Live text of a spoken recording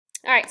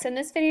Alright, so in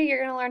this video you're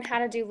going to learn how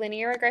to do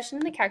linear regression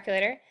in the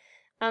calculator.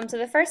 So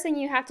the first thing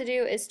you have to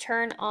do is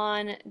turn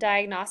on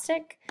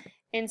diagnostic.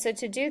 And so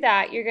to do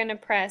that, you're going to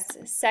press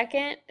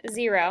second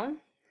 0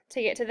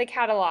 to get to the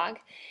catalog.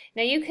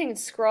 Now you can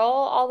scroll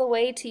all the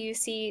way till you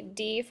see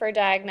D for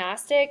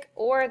diagnostic,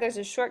 or there's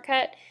a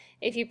shortcut.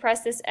 If you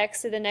press this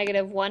X to the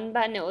 -1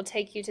 button, it will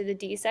take you to the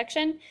D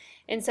section.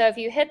 And so if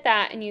you hit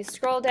that and you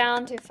scroll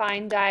down to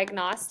find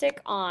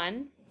diagnostic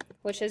on,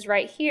 which is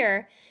right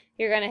here,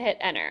 you're going to hit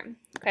enter.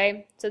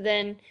 Okay, so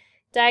then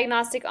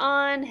diagnostic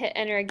on, hit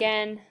enter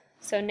again.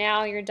 So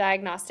now your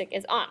diagnostic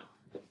is on.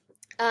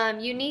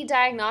 You need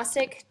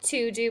diagnostic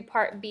to do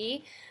part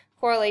B,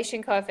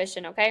 correlation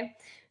coefficient, okay?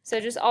 So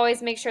just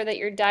always make sure that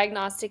your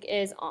diagnostic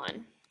is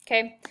on,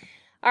 okay?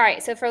 All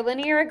right, so for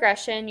linear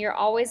regression, you're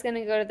always going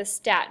to go to the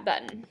stat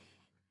button,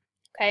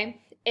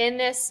 okay? In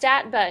this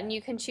stat button, you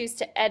can choose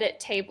to edit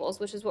tables,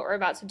 which is what we're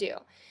about to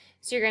do.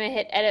 So you're going to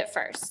hit edit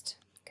first,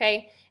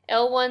 okay?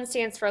 L1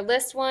 stands for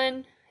list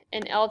 1,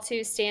 and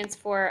L2 stands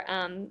for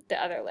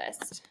the other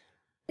list.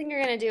 The thing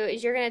you're going to do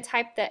is you're going to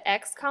type the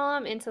X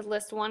column into the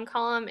list 1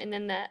 column, and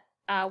then the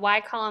Y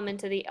column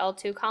into the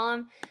L2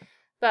 column.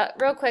 But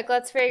real quick,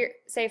 let's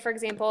say, for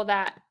example,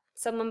 that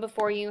someone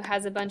before you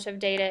has a bunch of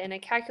data in a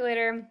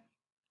calculator,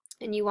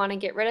 and you want to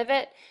get rid of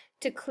it.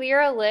 To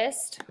clear a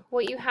list,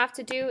 what you have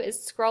to do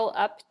is scroll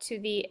up to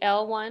the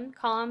L1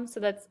 column,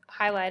 so that's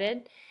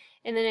highlighted.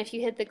 And then if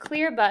you hit the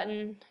clear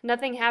button,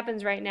 nothing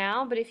happens right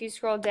now, but if you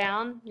scroll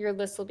down, your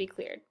list will be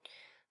cleared.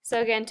 So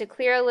again, to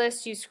clear a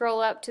list, you scroll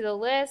up to the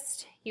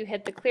list, you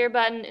hit the clear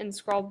button, and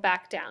scroll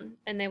back down,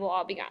 and they will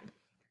all be gone.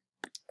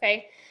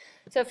 Okay,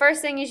 so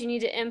first thing is you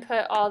need to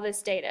input all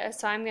this data.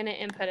 So I'm going to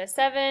input a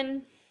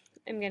 7,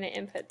 I'm going to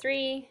input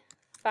 3,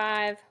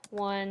 5,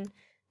 1,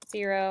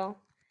 0,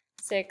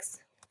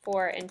 6,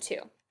 4, and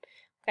 2.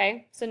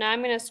 Okay, so now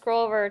I'm going to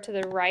scroll over to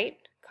the right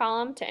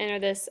column to enter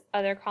this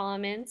other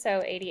column in.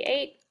 So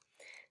 88,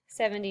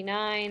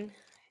 79,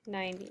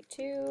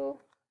 92,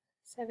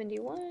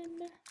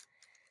 71,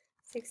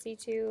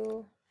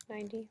 62,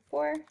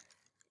 94,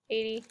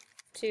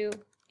 82,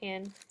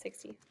 and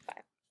 65.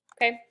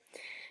 Okay,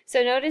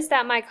 so notice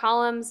that my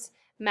columns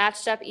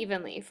matched up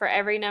evenly for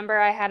every number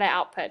I had to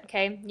output.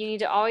 Okay, you need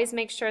to always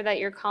make sure that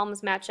your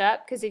columns match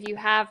up, because if you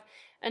have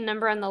a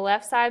number on the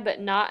left side but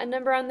not a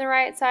number on the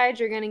right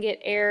side, you're going to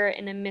get error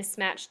in a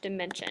mismatched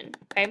dimension.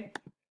 Okay,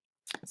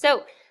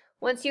 so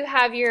once you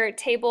have your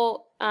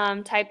table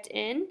typed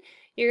in,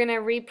 you're going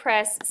to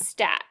repress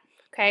stat.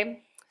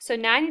 Okay, so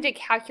now I need to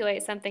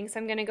calculate something, so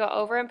I'm going to go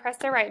over and press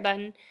the right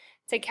button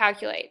to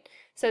calculate.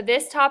 So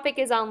this topic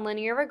is on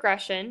linear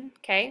regression.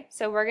 Okay,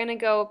 so we're going to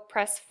go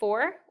press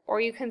 4,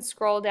 or you can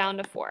scroll down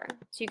to 4.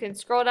 So you can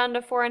scroll down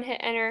to 4 and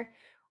hit enter,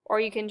 or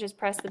you can just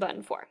press the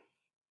button 4.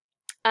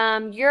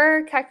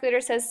 Your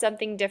calculator says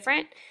something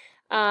different.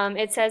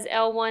 It says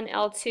L1,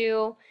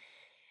 L2,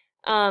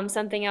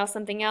 something else,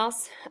 something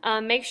else.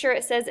 Make sure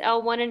it says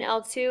L1 and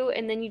L2,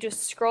 and then you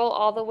just scroll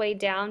all the way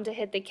down to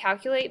hit the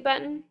calculate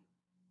button.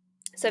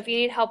 So if you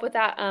need help with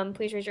that,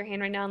 please raise your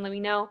hand right now and let me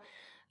know.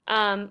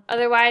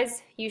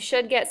 Otherwise, you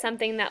should get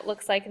something that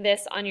looks like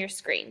this on your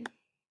screen.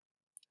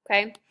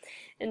 Okay,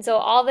 and so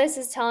all this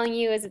is telling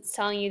you is it's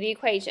telling you the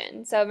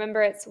equation. So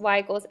remember, it's y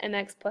equals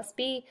mx plus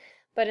b,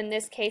 but in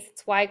this case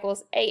it's y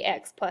equals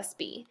ax plus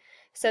b.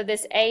 So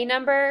this a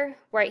number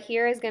right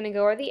here is going to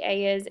go where the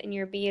a is, and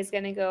your b is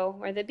going to go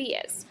where the b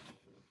is.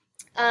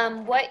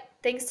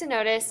 Things to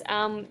notice,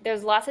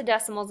 there's lots of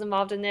decimals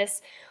involved in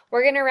this.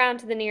 We're going to round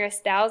to the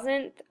nearest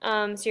thousandth,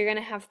 so you're going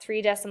to have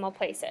 3 decimal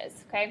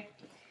places. Okay,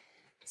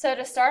 so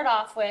to start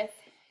off with,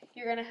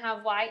 you're going to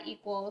have y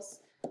equals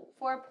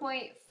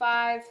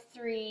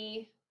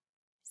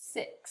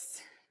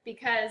 4.536,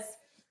 because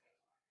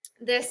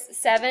this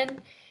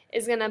 7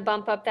 is going to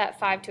bump up that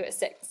 5 to a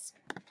 6.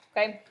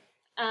 Okay,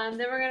 then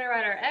we're going to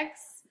write our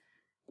x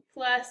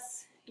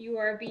plus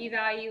your b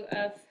value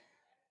of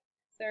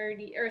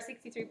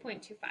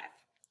 63.25.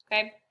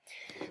 Okay,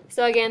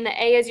 so again,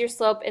 the a is your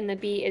slope and the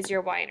b is your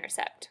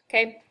y-intercept.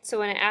 Okay, so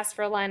when it asks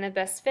for a line of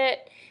best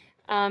fit,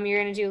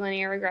 you're going to do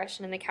linear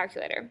regression in the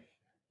calculator.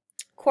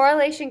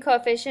 Correlation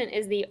coefficient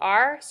is the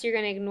r, so you're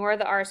going to ignore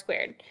the r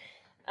squared.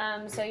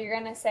 So you're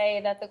going to say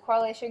that the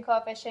correlation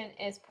coefficient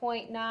is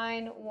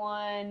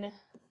 0.915.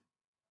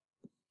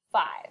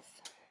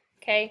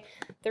 Okay,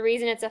 the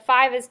reason it's a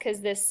 5 is because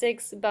this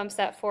 6 bumps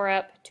that 4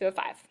 up to a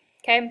 5.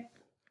 Okay,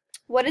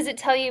 what does it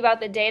tell you about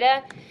the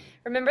data?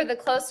 Remember, the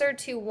closer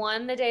to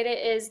 1 the data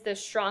is, the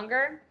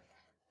stronger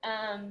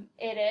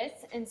it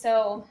is. And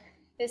so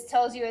this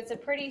tells you it's a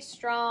pretty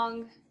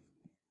strong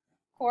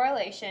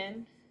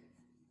correlation.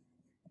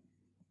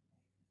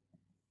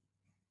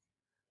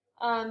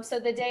 So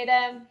the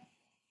data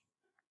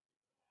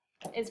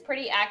is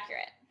pretty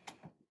accurate.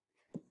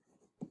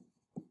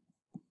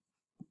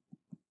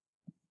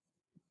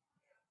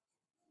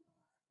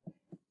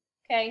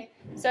 Okay,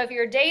 so if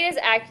your data is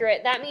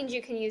accurate, that means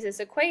you can use this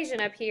equation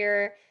up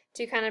here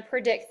to kind of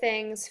predict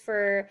things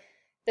for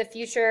the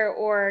future,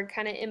 or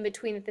kind of in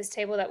between with this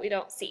table that we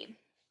don't see.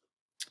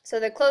 So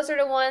the closer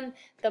to 1,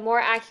 the more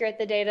accurate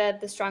the data,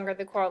 the stronger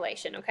the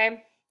correlation,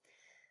 okay?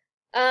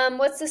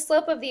 What's the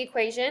slope of the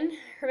equation?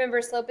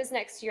 Remember, slope is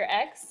next to your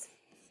x.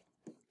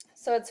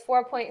 So it's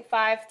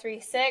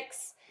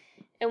 4.536.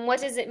 And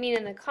what does it mean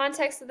in the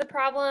context of the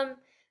problem?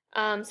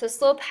 So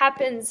slope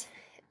happens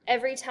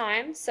every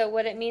time. So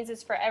what it means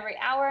is for every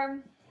hour,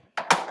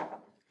 I'm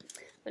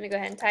going to go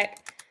ahead and type,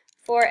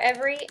 for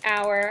every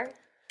hour,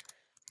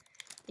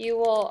 you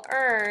will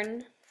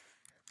earn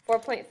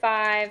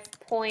 4.5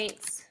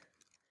 points,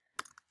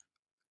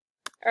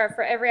 or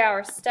for every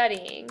hour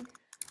studying,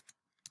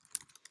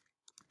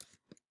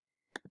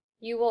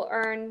 you will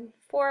earn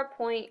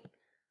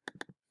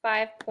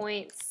 4.5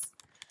 points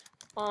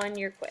on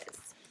your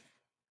quiz.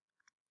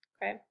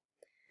 Okay.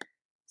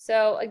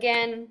 So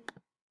again,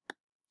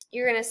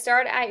 you're going to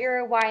start at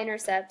your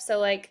y-intercept. So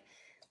like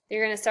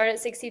you're going to start at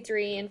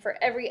 63, and for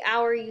every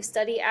hour you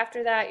study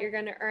after that, you're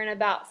going to earn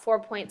about 4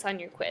 points on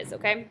your quiz,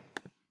 okay?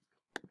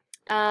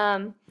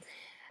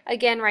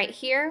 Again, right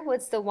here,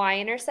 what's the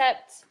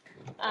y-intercept?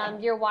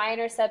 Your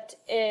y-intercept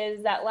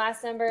is that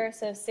last number,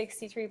 so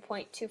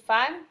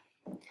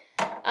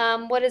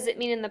 63.25. What does it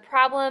mean in the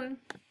problem?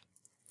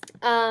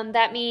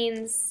 That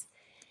means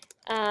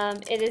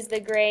it is the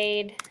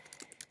grade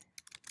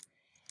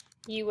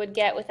you would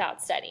get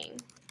without studying.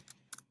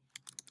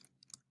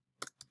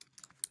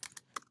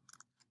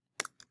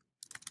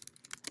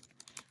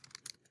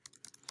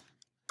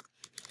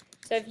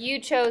 So if you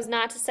chose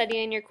not to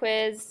study in your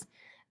quiz,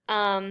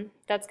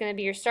 that's going to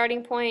be your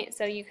starting point,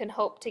 so you can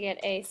hope to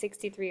get a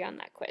 63 on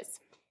that quiz.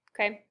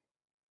 Okay?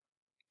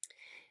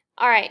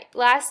 All right,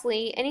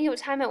 lastly, any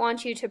time it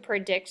wants you to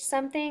predict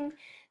something,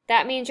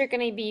 that means you're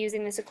going to be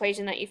using this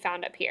equation that you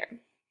found up here.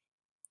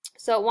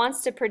 So it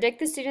wants to predict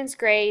the student's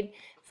grade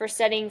for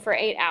studying for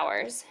 8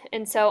 hours.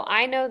 And so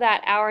I know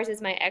that hours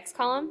is my x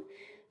column,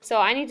 so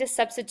I need to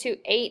substitute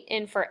 8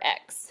 in for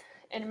x.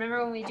 And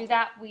remember when we do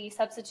that, we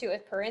substitute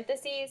with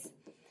parentheses.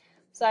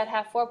 So I'd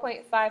have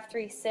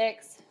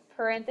 4.536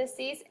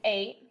 parentheses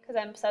 8, because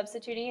I'm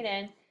substituting it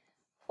in,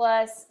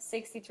 plus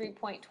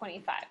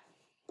 63.25.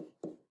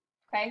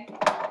 Okay?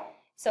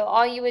 So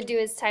all you would do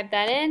is type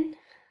that in.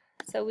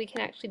 So we can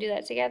actually do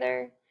that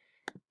together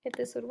if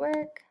this would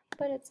work,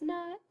 but it's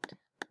not.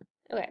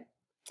 Okay.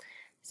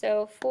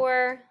 So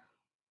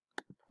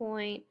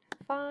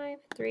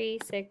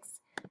 4.536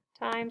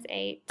 times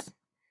 8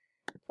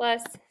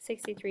 plus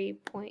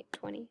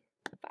 63.25.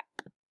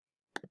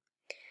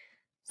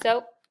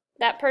 So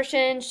that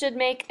person should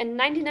make a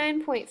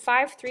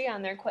 99.53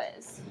 on their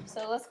quiz.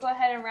 So let's go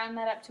ahead and round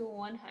that up to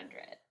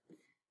 100.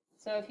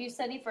 So if you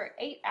study for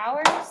 8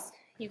 hours,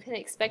 you can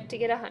expect to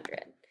get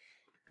 100.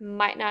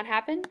 Might not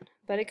happen,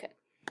 but it could.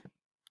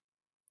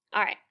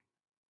 All right.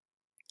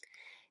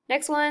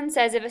 Next one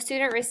says, if a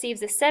student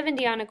receives a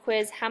 70 on a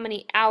quiz, how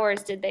many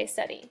hours did they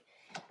study?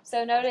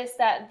 So notice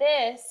that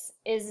this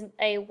is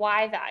a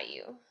y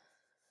value.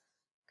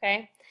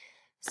 Okay?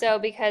 So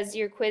because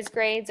your quiz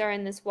grades are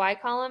in this y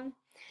column,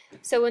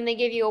 so when they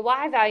give you a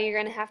y value,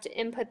 you're going to have to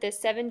input this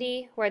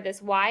 70 where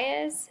this y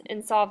is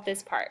and solve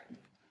this part.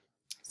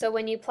 So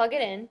when you plug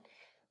it in,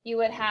 you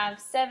would have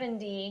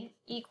 70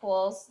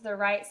 equals the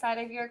right side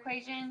of your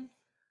equation,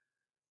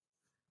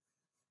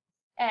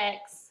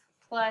 x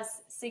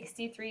plus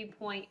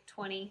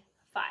 63.25.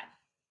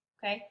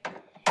 Okay?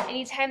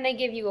 Anytime they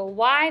give you a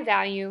y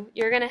value,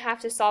 you're going to have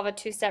to solve a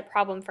two-step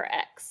problem for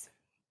x.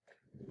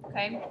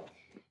 Okay?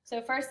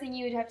 So first thing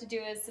you would have to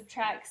do is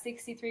subtract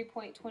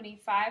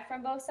 63.25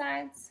 from both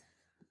sides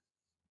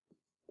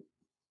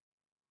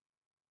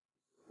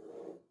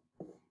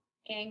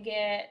and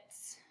get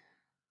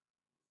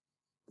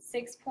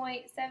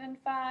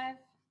 6.75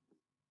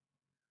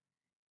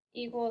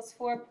 equals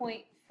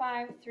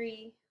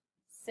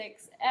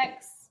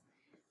 4.536x.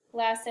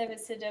 Last step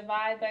is to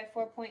divide by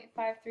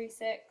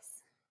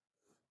 4.536.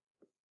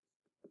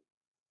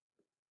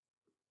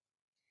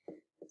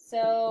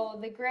 So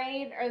the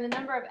grade, or the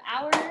number of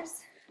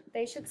hours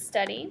they should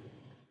study,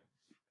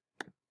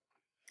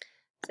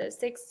 so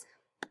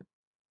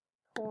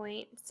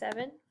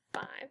 6.75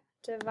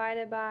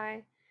 divided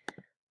by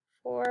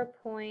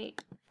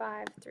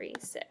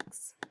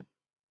 4.536.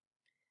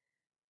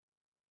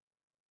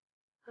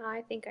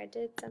 I think I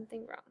did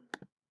something wrong.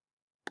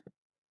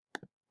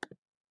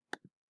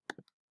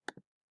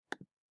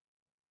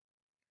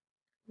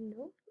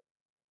 Nope.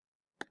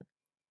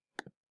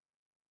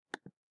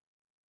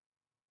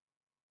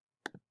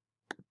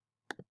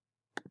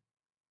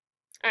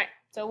 All right,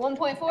 so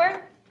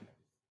 1.4,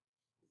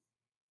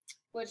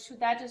 which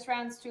that just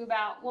rounds to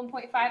about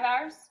 1.5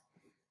 hours.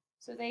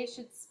 So they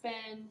should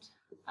spend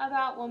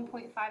about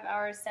 1.5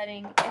 hours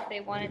studying if they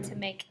wanted to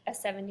make a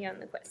 70 on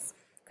the quiz.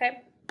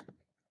 Okay?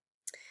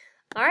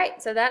 All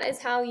right, so that is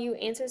how you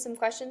answer some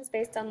questions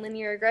based on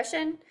linear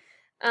regression.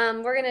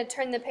 We're going to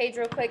turn the page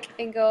real quick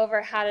and go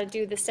over how to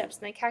do the steps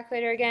in the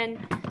calculator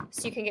again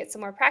so you can get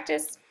some more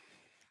practice.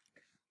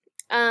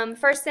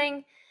 First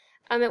thing,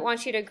 it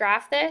wants you to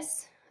graph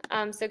this.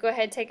 So go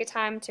ahead, take a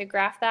time to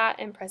graph that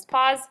and press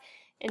pause,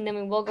 and then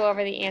we will go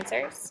over the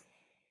answers.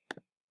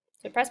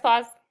 So press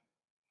pause.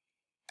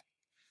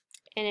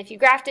 And if you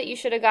graphed it, you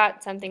should have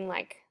got something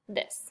like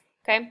this,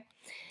 okay?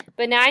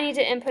 But now I need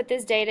to input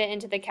this data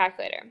into the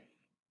calculator.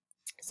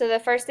 So the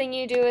first thing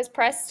you do is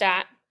press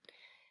stat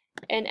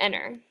and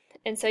enter.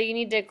 And so you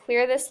need to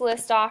clear this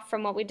list off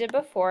from what we did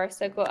before.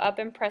 So go up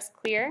and press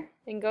clear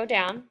and go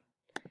down.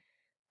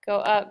 Go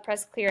up,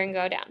 press clear and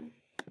go down.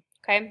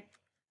 Okay?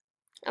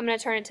 I'm going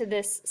to turn it to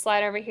this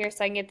slide over here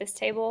so I can get this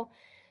table.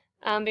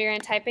 But you're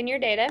going to type in your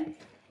data.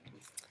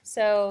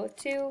 So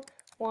 2,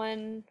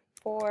 1,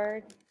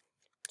 4,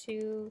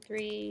 2,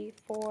 3,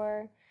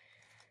 4,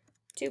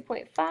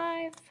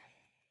 2.5,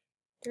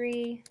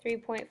 3,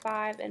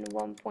 3.5, and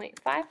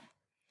 1.5.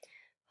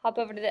 Hop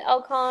over to the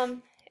L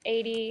column,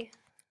 80,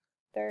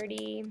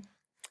 30,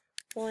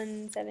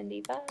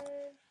 175,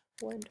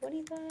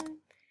 125,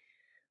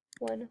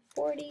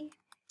 140,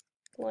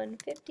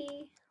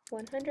 150,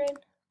 100,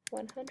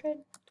 100,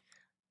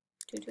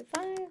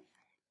 225,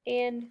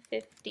 and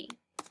 50.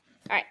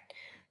 All right,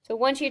 so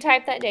once you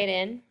type that data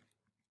in,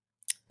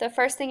 the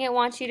first thing it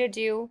wants you to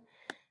do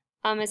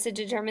is to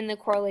determine the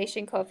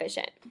correlation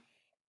coefficient.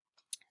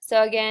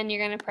 So again,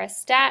 you're going to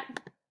press stat,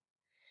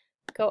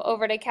 go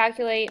over to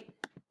calculate,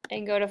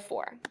 and go to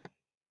 4.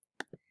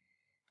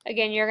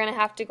 Again, you're going to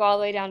have to go all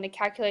the way down to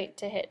calculate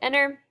to hit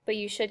enter, but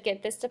you should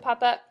get this to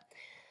pop up.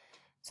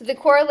 So the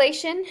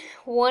correlation,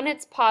 1,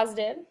 it's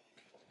positive.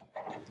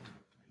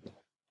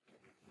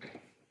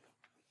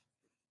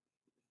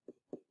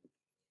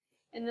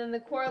 And then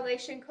the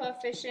correlation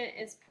coefficient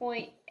is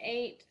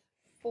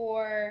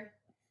 0.848.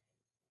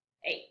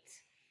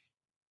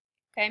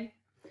 Okay,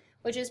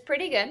 which is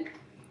pretty good.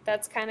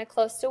 That's kind of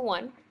close to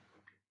 1.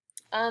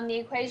 The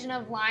equation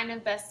of line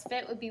of best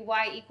fit would be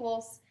y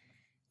equals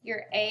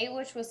your A,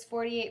 which was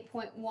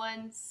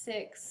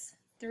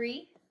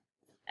 48.163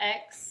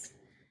 x,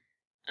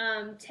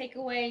 take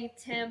away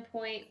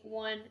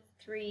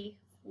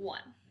 10.131,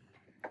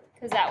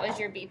 because that was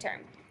your B term.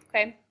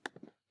 Okay.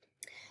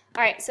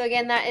 All right, so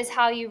again, that is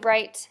how you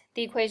write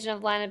the equation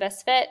of line of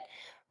best fit.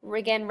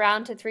 Again,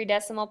 round to 3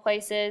 decimal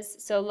places.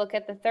 So look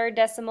at the 3rd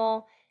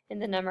decimal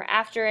and the number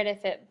after it.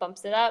 If it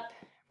bumps it up,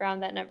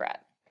 round that number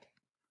up.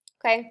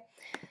 Okay,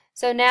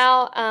 so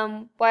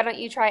now why don't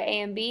you try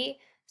A and B?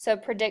 So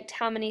predict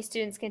how many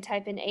students can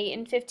type in 8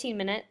 in 15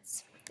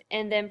 minutes,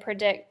 and then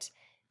predict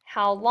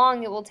how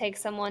long it will take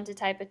someone to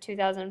type a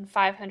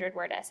 2,500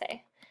 word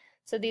essay.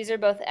 So these are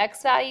both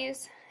X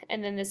values,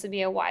 and then this would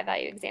be a Y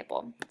value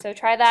example. So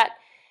try that,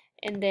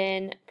 and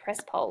then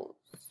press pause.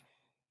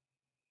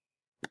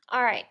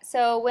 All right,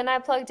 so when I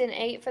plugged in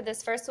 8 for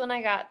this first one,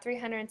 I got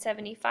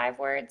 375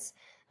 words.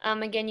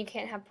 Again, you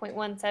can't have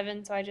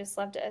 0.17, so I just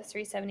left it as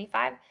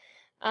 375.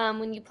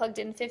 When you plugged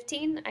in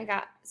 15, I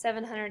got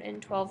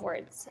 712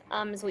 words,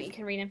 is what you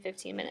can read in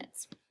 15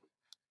 minutes.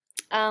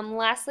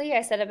 Lastly,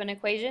 I set up an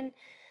equation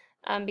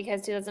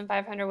because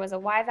 2,500 was a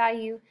Y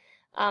value.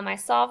 I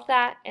solved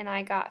that, and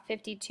I got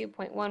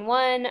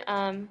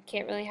 52.11.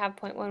 Can't really have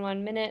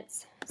 0.11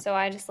 minutes, so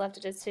I just left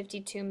it as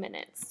 52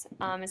 minutes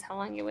is how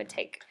long it would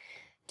take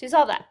to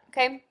solve that.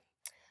 Okay,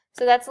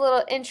 so that's a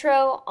little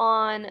intro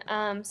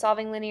on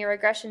solving linear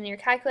regression in your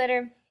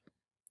calculator.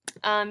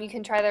 You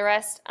can try the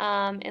rest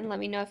and let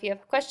me know if you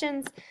have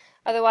questions.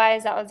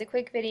 Otherwise, that was a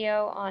quick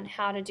video on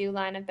how to do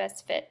line of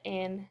best fit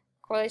and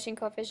correlation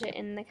coefficient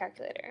in the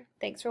calculator.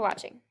 Thanks for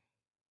watching.